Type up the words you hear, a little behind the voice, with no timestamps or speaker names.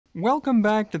Welcome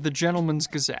back to the Gentleman's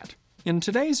Gazette. In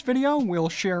today's video, we'll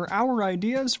share our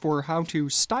ideas for how to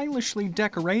stylishly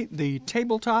decorate the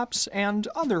tabletops and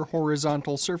other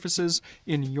horizontal surfaces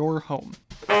in your home.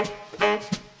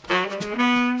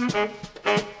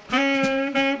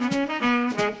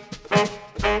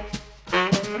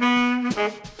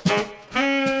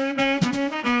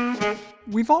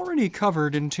 We've already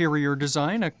covered interior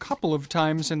design a couple of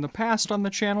times in the past on the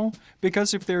channel,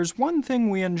 because if there's one thing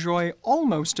we enjoy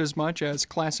almost as much as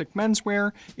classic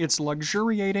menswear, it's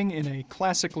luxuriating in a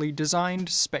classically designed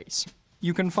space.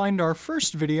 You can find our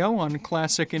first video on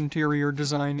classic interior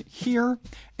design here,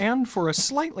 and for a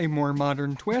slightly more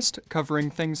modern twist,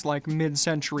 covering things like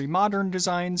mid-century modern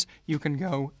designs, you can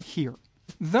go here.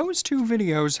 Those two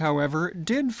videos, however,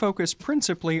 did focus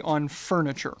principally on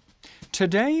furniture.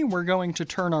 Today, we're going to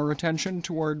turn our attention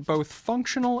toward both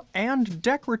functional and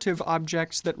decorative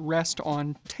objects that rest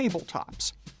on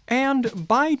tabletops. And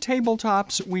by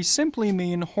tabletops, we simply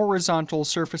mean horizontal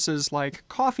surfaces like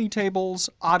coffee tables,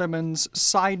 ottomans,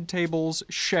 side tables,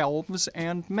 shelves,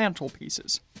 and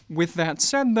mantelpieces. With that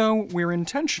said, though, we're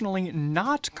intentionally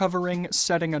not covering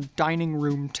setting a dining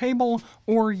room table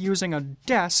or using a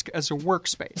desk as a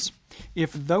workspace.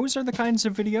 If those are the kinds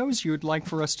of videos you'd like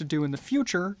for us to do in the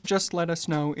future, just let us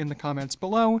know in the comments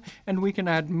below, and we can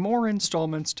add more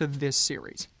installments to this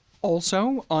series.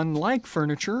 Also, unlike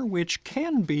furniture, which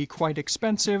can be quite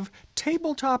expensive,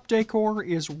 tabletop decor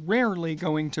is rarely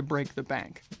going to break the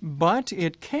bank. But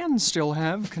it can still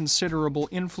have considerable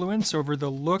influence over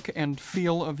the look and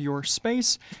feel of your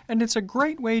space, and it's a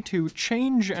great way to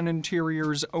change an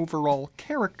interior's overall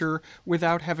character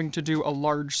without having to do a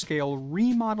large-scale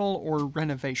remodel or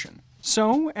renovation.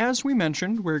 So, as we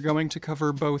mentioned, we're going to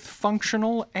cover both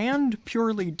functional and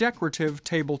purely decorative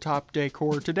tabletop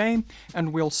decor today,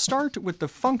 and we'll start with the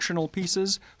functional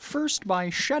pieces, first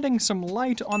by shedding some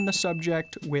light on the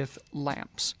subject with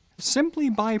lamps.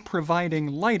 Simply by providing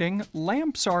lighting,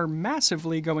 lamps are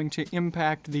massively going to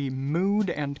impact the mood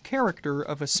and character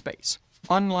of a space.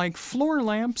 Unlike floor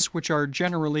lamps, which are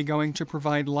generally going to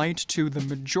provide light to the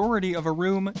majority of a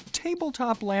room,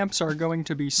 tabletop lamps are going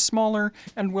to be smaller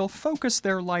and will focus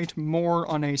their light more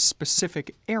on a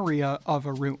specific area of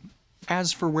a room.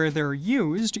 As for where they're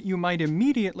used, you might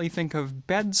immediately think of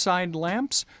bedside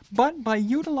lamps, but by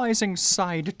utilizing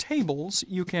side tables,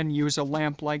 you can use a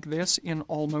lamp like this in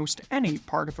almost any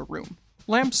part of a room.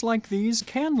 Lamps like these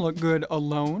can look good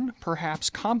alone,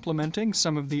 perhaps complementing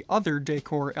some of the other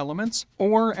decor elements,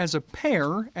 or as a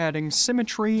pair, adding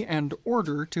symmetry and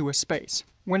order to a space.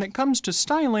 When it comes to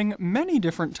styling, many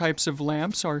different types of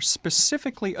lamps are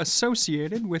specifically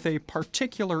associated with a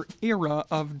particular era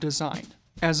of design.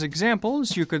 As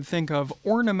examples, you could think of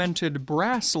ornamented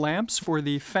brass lamps for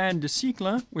the fin de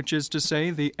siècle, which is to say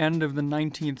the end of the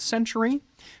 19th century,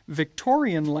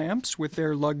 Victorian lamps with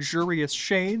their luxurious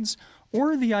shades,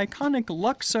 or the iconic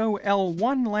Luxo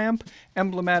L1 lamp,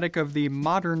 emblematic of the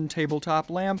modern tabletop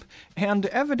lamp, and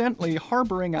evidently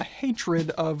harboring a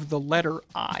hatred of the letter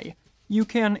I. You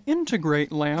can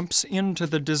integrate lamps into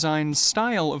the design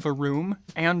style of a room,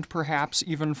 and perhaps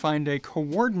even find a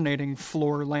coordinating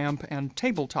floor lamp and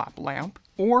tabletop lamp,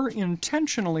 or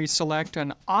intentionally select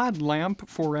an odd lamp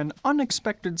for an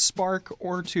unexpected spark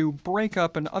or to break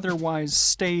up an otherwise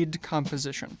staid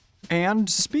composition. And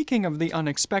speaking of the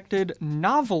unexpected,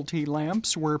 novelty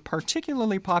lamps were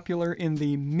particularly popular in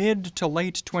the mid to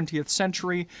late 20th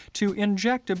century to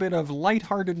inject a bit of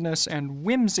lightheartedness and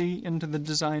whimsy into the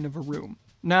design of a room.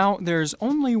 Now, there's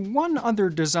only one other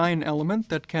design element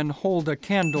that can hold a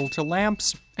candle to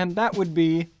lamps, and that would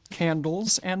be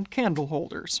candles and candle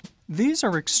holders. These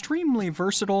are extremely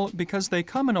versatile because they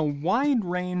come in a wide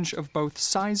range of both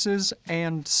sizes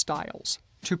and styles.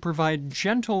 To provide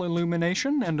gentle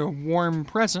illumination and a warm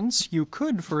presence, you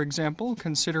could, for example,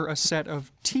 consider a set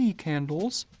of tea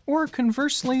candles, or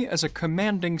conversely, as a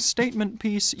commanding statement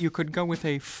piece, you could go with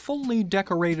a fully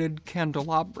decorated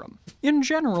candelabrum. In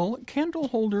general, candle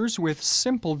holders with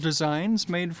simple designs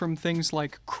made from things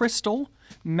like crystal,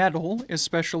 metal,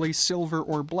 especially silver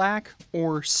or black,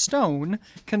 or stone,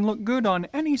 can look good on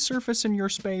any surface in your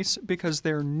space because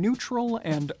they're neutral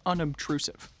and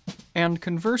unobtrusive. And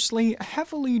conversely,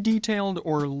 heavily detailed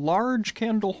or large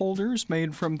candle holders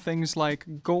made from things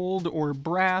like gold or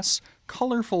brass,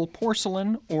 colorful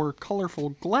porcelain, or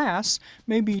colorful glass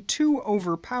may be too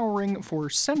overpowering for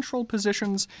central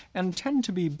positions and tend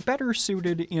to be better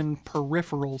suited in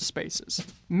peripheral spaces.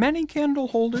 Many candle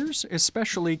holders,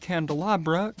 especially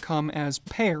candelabra, come as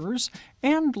pairs,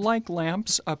 and like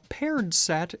lamps, a paired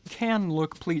set can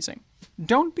look pleasing.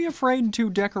 Don't be afraid to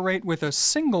decorate with a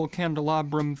single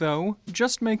candelabrum, though.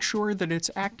 Just make sure that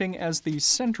it's acting as the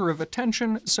center of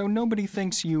attention so nobody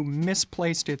thinks you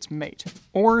misplaced its mate.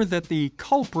 Or that the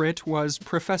culprit was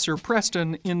Professor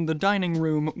Preston in the dining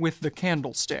room with the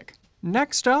candlestick.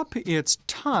 Next up, it's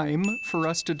time for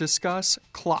us to discuss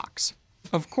clocks.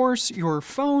 Of course, your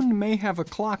phone may have a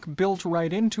clock built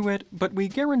right into it, but we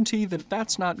guarantee that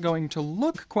that's not going to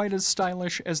look quite as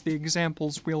stylish as the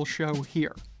examples we'll show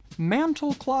here.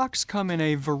 Mantle clocks come in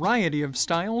a variety of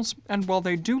styles, and while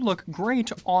they do look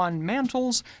great on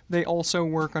mantles, they also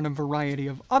work on a variety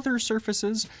of other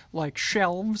surfaces like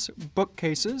shelves,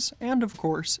 bookcases, and of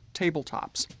course,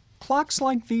 tabletops. Clocks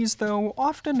like these, though,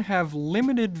 often have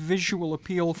limited visual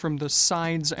appeal from the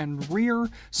sides and rear,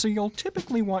 so you'll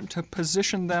typically want to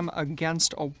position them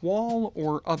against a wall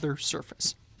or other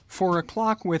surface. For a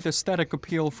clock with aesthetic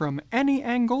appeal from any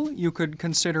angle, you could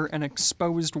consider an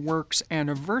exposed works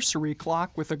anniversary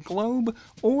clock with a globe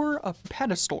or a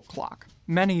pedestal clock.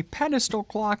 Many pedestal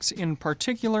clocks in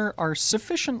particular are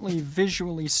sufficiently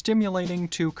visually stimulating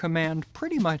to command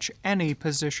pretty much any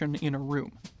position in a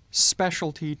room.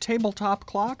 Specialty tabletop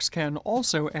clocks can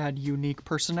also add unique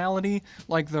personality,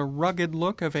 like the rugged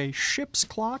look of a ship's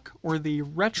clock or the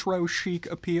retro chic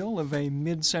appeal of a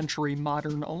mid-century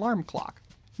modern alarm clock.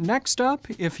 Next up,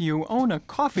 if you own a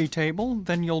coffee table,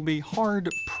 then you'll be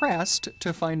hard-pressed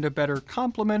to find a better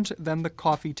complement than the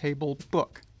coffee table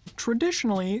book.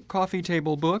 Traditionally, coffee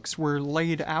table books were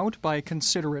laid out by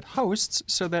considerate hosts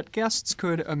so that guests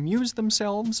could amuse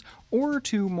themselves or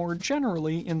to more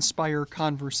generally inspire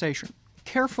conversation.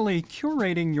 Carefully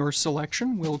curating your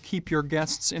selection will keep your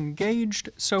guests engaged,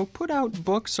 so put out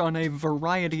books on a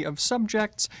variety of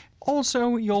subjects.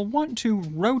 Also, you'll want to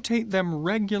rotate them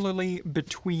regularly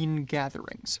between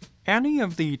gatherings. Any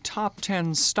of the top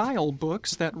 10 style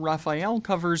books that Raphael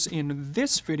covers in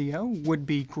this video would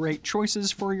be great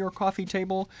choices for your coffee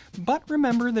table, but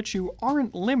remember that you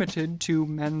aren't limited to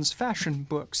men's fashion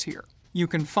books here. You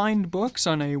can find books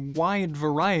on a wide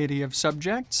variety of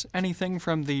subjects, anything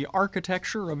from the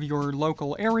architecture of your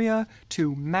local area,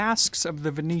 to masks of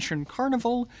the Venetian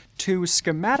Carnival, to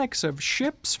schematics of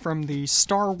ships from the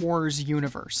Star Wars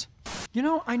universe. You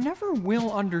know, I never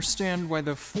will understand why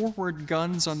the forward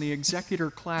guns on the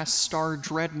Executor-class Star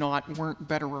Dreadnought weren't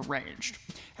better arranged.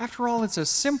 After all, it's a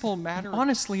simple matter.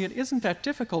 Honestly, it isn't that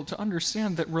difficult to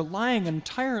understand that relying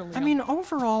entirely on...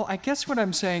 overall, I guess what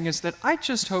I'm saying is that I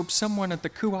just hope someone at the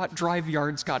Kuat Drive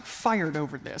Yards got fired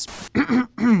over this.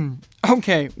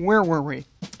 Okay, where were we?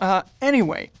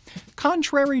 Anyway,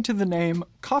 contrary to the name,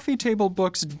 coffee table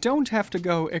books don't have to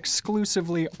go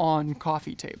exclusively on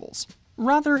coffee tables.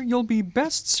 Rather, you'll be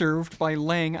best served by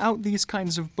laying out these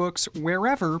kinds of books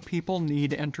wherever people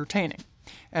need entertaining.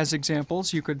 As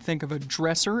examples, you could think of a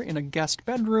dresser in a guest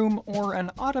bedroom or an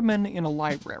ottoman in a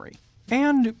library.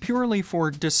 And purely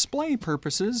for display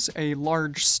purposes, a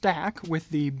large stack with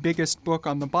the biggest book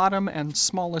on the bottom and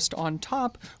smallest on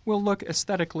top will look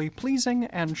aesthetically pleasing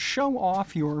and show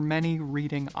off your many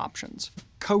reading options.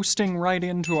 Coasting right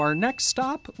into our next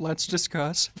stop, let's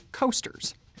discuss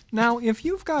coasters. Now, if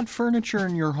you've got furniture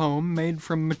in your home made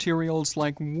from materials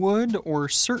like wood or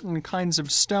certain kinds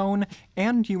of stone,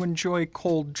 and you enjoy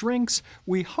cold drinks,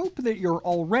 we hope that you're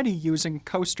already using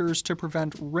coasters to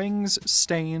prevent rings,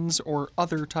 stains, or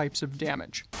other types of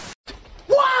damage.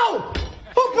 Wow!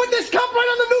 Who put this cup right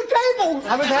on the new table?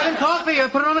 I was having coffee. I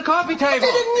put it on a coffee table.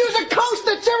 You didn't use a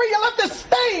coaster, Jerry. You left a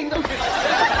stain.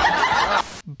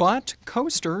 But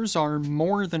coasters are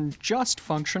more than just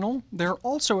functional. They're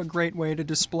also a great way to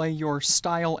display your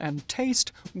style and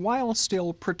taste while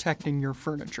still protecting your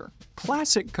furniture.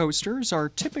 Classic coasters are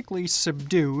typically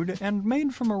subdued and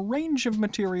made from a range of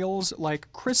materials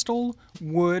like crystal,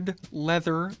 wood,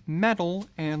 leather, metal,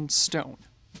 and stone.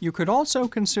 You could also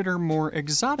consider more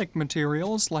exotic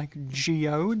materials like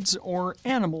geodes or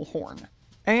animal horn.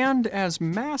 And as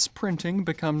mass printing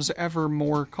becomes ever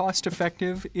more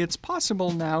cost-effective, it's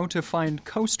possible now to find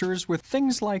coasters with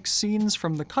things like scenes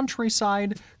from the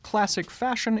countryside, classic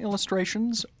fashion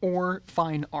illustrations, or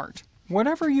fine art.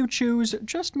 Whatever you choose,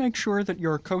 just make sure that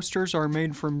your coasters are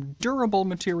made from durable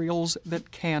materials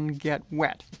that can get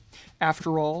wet.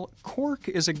 After all, cork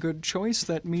is a good choice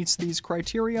that meets these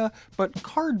criteria, but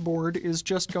cardboard is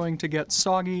just going to get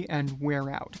soggy and wear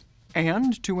out.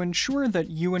 And to ensure that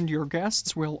you and your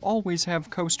guests will always have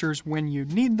coasters when you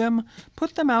need them,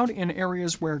 put them out in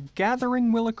areas where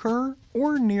gathering will occur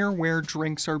or near where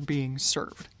drinks are being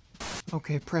served.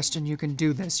 Okay, Preston, you can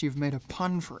do this. You've made a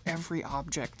pun for every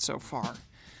object so far.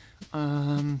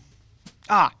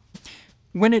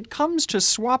 When it comes to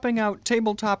swapping out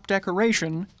tabletop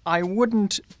decoration, I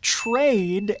wouldn't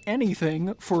trade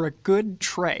anything for a good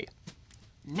tray.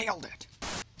 Nailed it.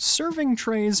 Serving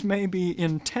trays may be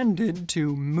intended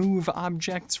to move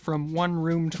objects from one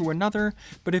room to another,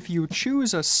 but if you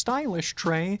choose a stylish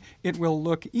tray, it will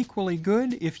look equally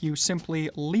good if you simply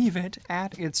leave it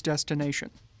at its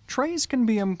destination. Trays can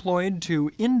be employed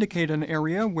to indicate an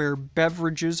area where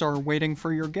beverages are waiting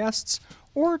for your guests,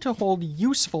 or to hold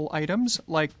useful items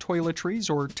like toiletries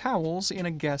or towels in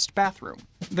a guest bathroom.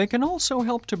 They can also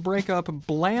help to break up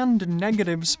bland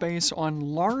negative space on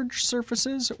large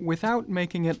surfaces without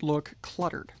making it look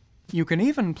cluttered. You can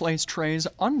even place trays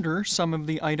under some of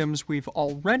the items we've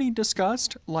already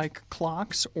discussed, like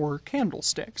clocks or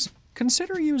candlesticks.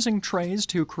 Consider using trays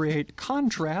to create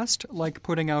contrast, like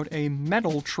putting out a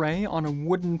metal tray on a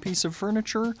wooden piece of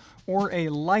furniture, or a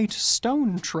light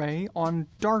stone tray on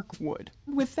dark wood.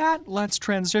 With that, let's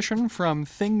transition from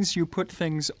things you put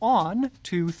things on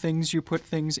to things you put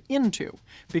things into,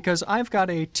 because I've got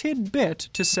a tidbit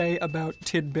to say about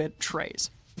Tid-Bit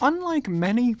Trays. Unlike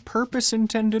many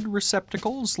purpose-intended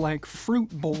receptacles, like fruit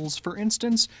bowls for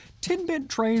instance, Tid-Bit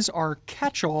trays are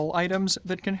catch-all items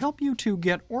that can help you to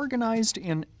get organized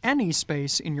in any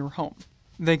space in your home.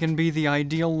 They can be the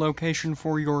ideal location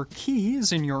for your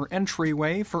keys in your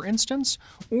entryway, for instance,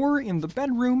 or in the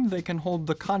bedroom they can hold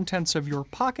the contents of your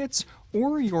pockets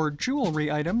or your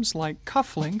jewelry items like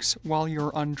cufflinks while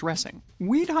you're undressing.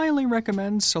 We'd highly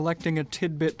recommend selecting a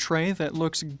Tid-Bit tray that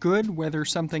looks good whether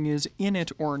something is in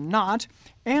it or not,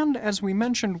 and as we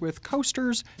mentioned with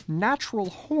coasters,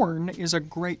 natural horn is a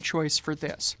great choice for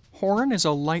this. Horn is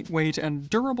a lightweight and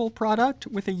durable product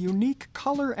with a unique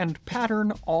color and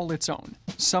pattern all its own.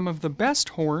 Some of the best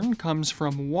horn comes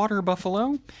from water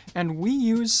buffalo, and we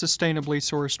use sustainably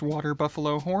sourced water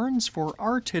buffalo horns for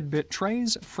our Tid-Bit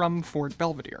trays from Fort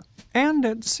Belvedere. And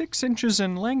at 6 inches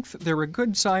in length, they're a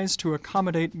good size to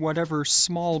accommodate whatever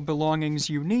small belongings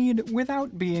you need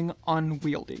without being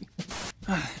unwieldy.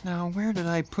 Now, where did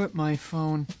I put my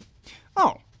phone?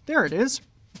 Oh, there it is.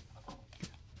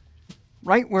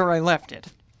 Right where I left it.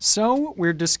 So,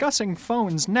 we're discussing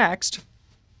phones next,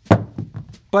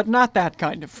 but not that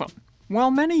kind of phone.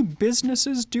 While many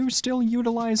businesses do still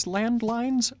utilize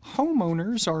landlines,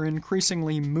 homeowners are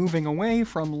increasingly moving away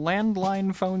from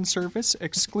landline phone service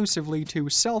exclusively to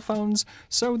cell phones,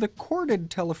 so the corded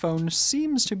telephone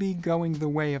seems to be going the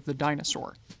way of the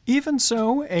dinosaur. Even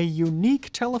so, a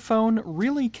unique telephone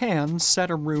really can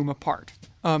set a room apart.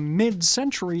 A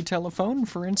mid-century telephone,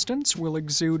 for instance, will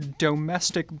exude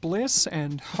domestic bliss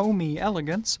and homey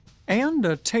elegance, and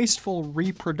a tasteful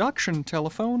reproduction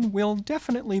telephone will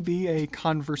definitely be a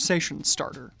conversation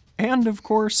starter. And of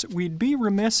course, we'd be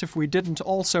remiss if we didn't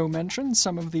also mention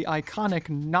some of the iconic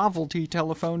novelty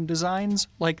telephone designs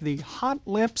like the Hot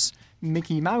Lips,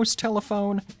 Mickey Mouse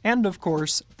telephone, and of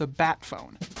course, the Bat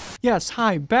phone. Yes,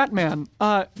 hi, Batman.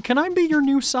 Can I be your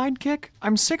new sidekick?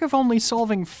 I'm sick of only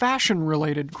solving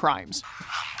fashion-related crimes.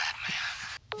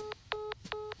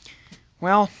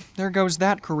 Well, there goes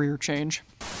that career change.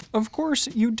 Of course,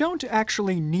 you don't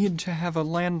actually need to have a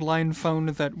landline phone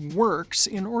that works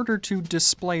in order to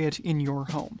display it in your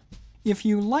home. If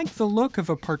you like the look of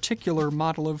a particular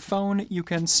model of phone, you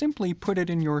can simply put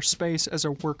it in your space as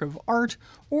a work of art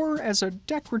or as a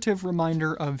decorative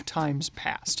reminder of times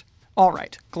past.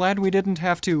 Alright, glad we didn't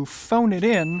have to phone it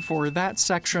in for that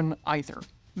section either.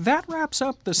 That wraps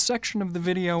up the section of the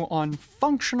video on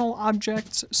functional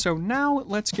objects, so now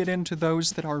let's get into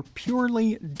those that are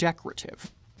purely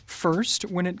decorative. First,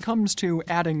 when it comes to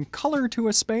adding color to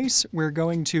a space, we're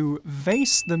going to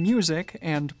vase the music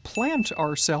and plant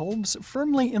ourselves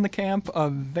firmly in the camp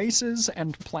of vases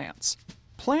and plants.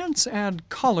 Plants add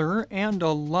color and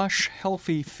a lush,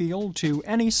 healthy feel to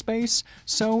any space,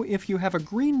 so if you have a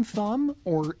green thumb,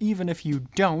 or even if you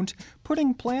don't,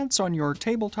 putting plants on your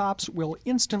tabletops will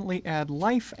instantly add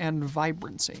life and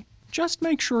vibrancy. Just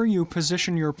make sure you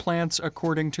position your plants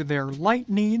according to their light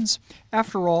needs.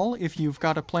 After all, if you've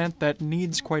got a plant that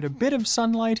needs quite a bit of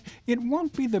sunlight, it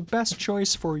won't be the best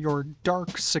choice for your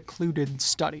dark, secluded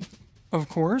study. Of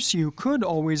course, you could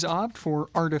always opt for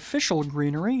artificial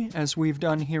greenery, as we've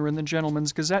done here in the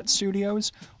Gentleman's Gazette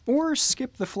studios, or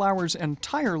skip the flowers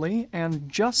entirely and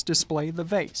just display the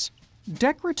vase.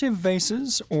 Decorative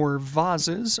vases, or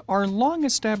vases, are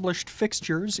long-established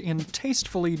fixtures in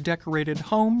tastefully decorated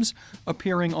homes,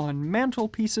 appearing on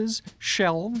mantelpieces,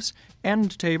 shelves,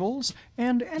 end tables,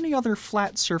 and any other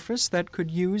flat surface that could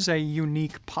use a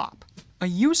unique pop. A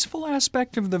useful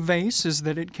aspect of the vase is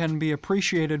that it can be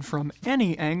appreciated from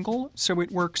any angle, so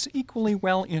it works equally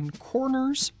well in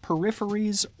corners,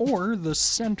 peripheries, or the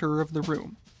center of the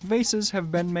room. Vases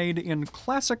have been made in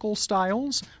classical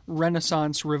styles,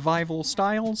 Renaissance revival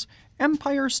styles,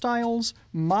 Empire styles,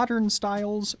 modern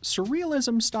styles,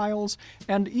 surrealism styles,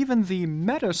 and even the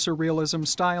meta-surrealism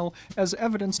style, as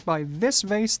evidenced by this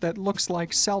vase that looks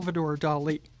like Salvador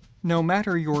Dali. No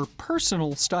matter your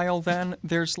personal style then,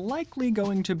 there's likely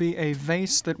going to be a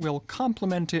vase that will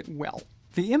complement it well.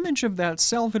 The image of that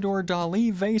Salvador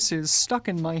Dali vase is stuck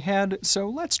in my head, so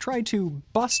let's try to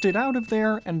bust it out of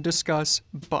there and discuss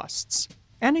busts.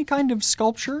 Any kind of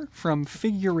sculpture, from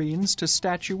figurines to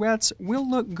statuettes, will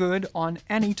look good on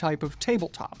any type of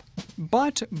tabletop.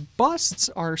 But busts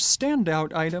are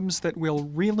standout items that will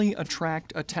really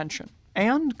attract attention.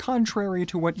 And, contrary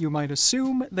to what you might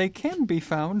assume, they can be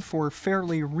found for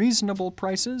fairly reasonable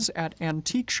prices at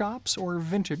antique shops or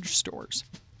vintage stores.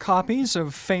 Copies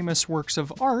of famous works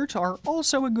of art are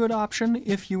also a good option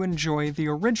if you enjoy the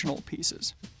original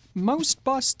pieces. Most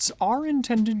busts are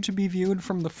intended to be viewed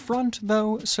from the front,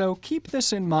 though, so keep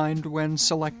this in mind when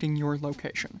selecting your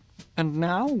location. And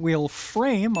now we'll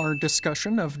frame our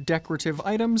discussion of decorative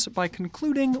items by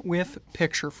concluding with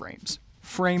picture frames.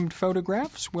 Framed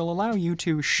photographs will allow you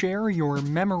to share your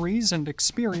memories and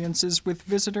experiences with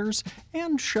visitors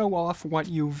and show off what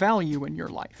you value in your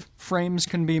life. Frames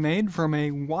can be made from a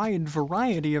wide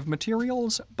variety of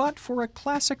materials, but for a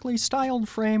classically styled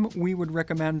frame, we would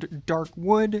recommend dark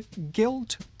wood,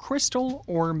 gilt, crystal,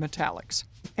 or metallics.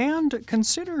 And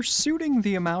consider suiting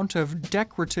the amount of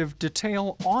decorative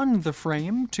detail on the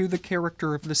frame to the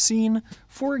character of the scene,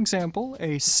 for example,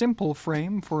 a simple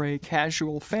frame for a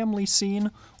casual family scene,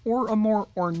 or a more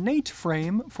ornate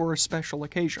frame for a special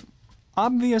occasion.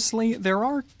 Obviously, there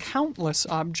are countless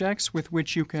objects with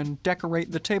which you can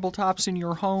decorate the tabletops in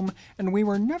your home, and we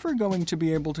were never going to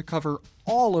be able to cover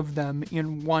all of them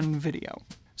in one video.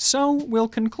 So, we'll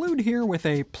conclude here with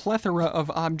a plethora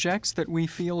of objects that we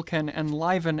feel can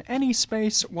enliven any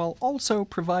space while also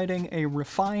providing a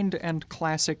refined and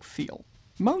classic feel.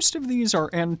 Most of these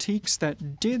are antiques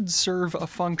that did serve a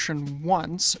function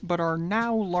once, but are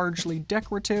now largely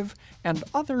decorative, and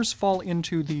others fall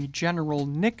into the general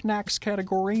knick-knacks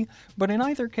category, but in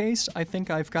either case, I think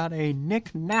I've got a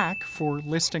knick-knack for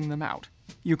listing them out.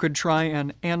 You could try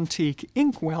an antique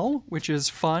inkwell, which is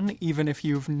fun even if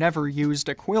you've never used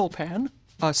a quill pen,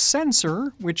 a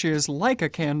censer, which is like a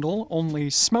candle, only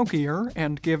smokier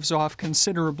and gives off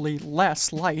considerably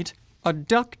less light, a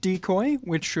duck decoy,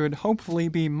 which should hopefully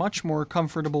be much more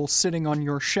comfortable sitting on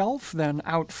your shelf than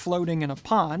out floating in a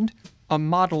pond, a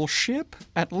model ship,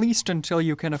 at least until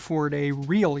you can afford a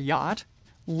real yacht,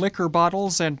 liquor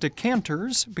bottles and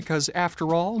decanters, because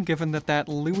after all, given that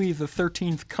Louis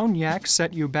XIII cognac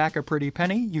set you back a pretty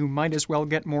penny, you might as well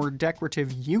get more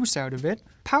decorative use out of it,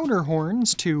 powder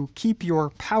horns to keep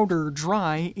your powder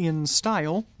dry in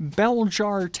style, bell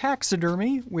jar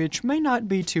taxidermy, which may not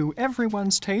be to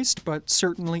everyone's taste, but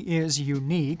certainly is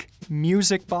unique,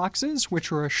 music boxes,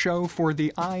 which are a show for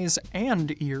the eyes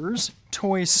and ears,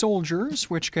 toy soldiers,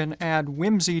 which can add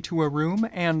whimsy to a room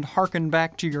and harken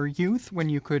back to your youth when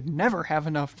you could never have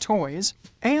enough toys,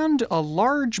 and a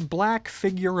large black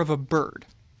figure of a bird.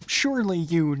 Surely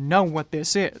you know what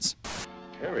this is.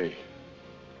 Harry,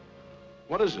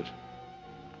 what is it?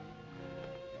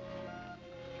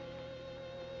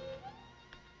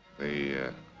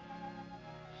 The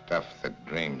stuff that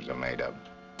dreams are made of.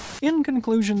 In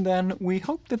conclusion then, we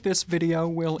hope that this video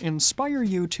will inspire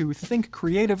you to think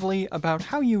creatively about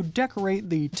how you decorate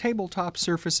the tabletop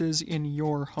surfaces in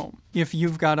your home. If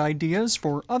you've got ideas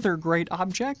for other great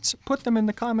objects, put them in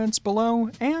the comments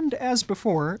below, and as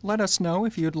before, let us know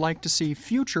if you'd like to see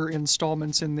future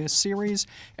installments in this series,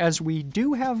 as we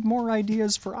do have more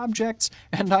ideas for objects,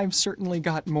 and I've certainly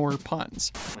got more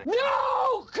puns.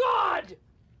 No, God!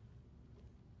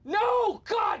 No,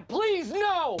 God, please,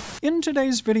 no! In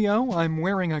today's video, I'm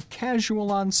wearing a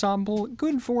casual ensemble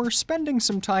good for spending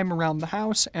some time around the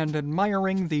house and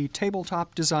admiring the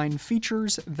tabletop design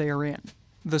features therein.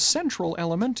 The central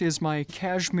element is my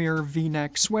cashmere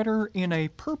V-neck sweater in a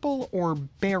purple or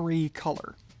berry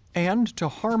color. And to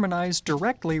harmonize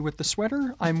directly with the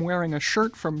sweater, I'm wearing a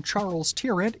shirt from Charles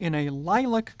Tyrwhitt in a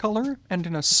lilac color and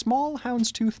in a small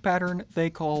houndstooth pattern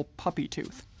they call puppy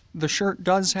tooth. The shirt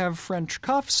does have French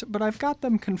cuffs, but I've got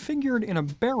them configured in a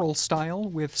barrel style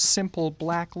with simple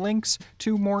black links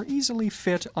to more easily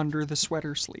fit under the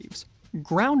sweater sleeves.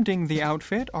 Grounding the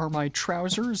outfit are my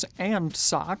trousers and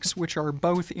socks, which are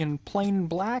both in plain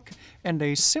black, and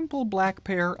a simple black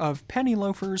pair of penny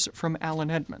loafers from Allen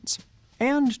Edmonds.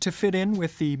 And to fit in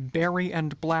with the berry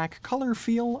and black color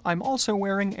feel, I'm also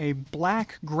wearing a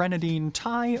black grenadine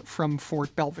tie from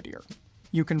Fort Belvedere.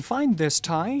 You can find this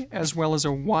tie, as well as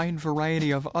a wide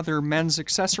variety of other men's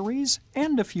accessories,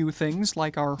 and a few things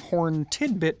like our horn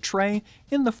Tid-Bit tray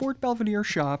in the Fort Belvedere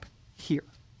shop here.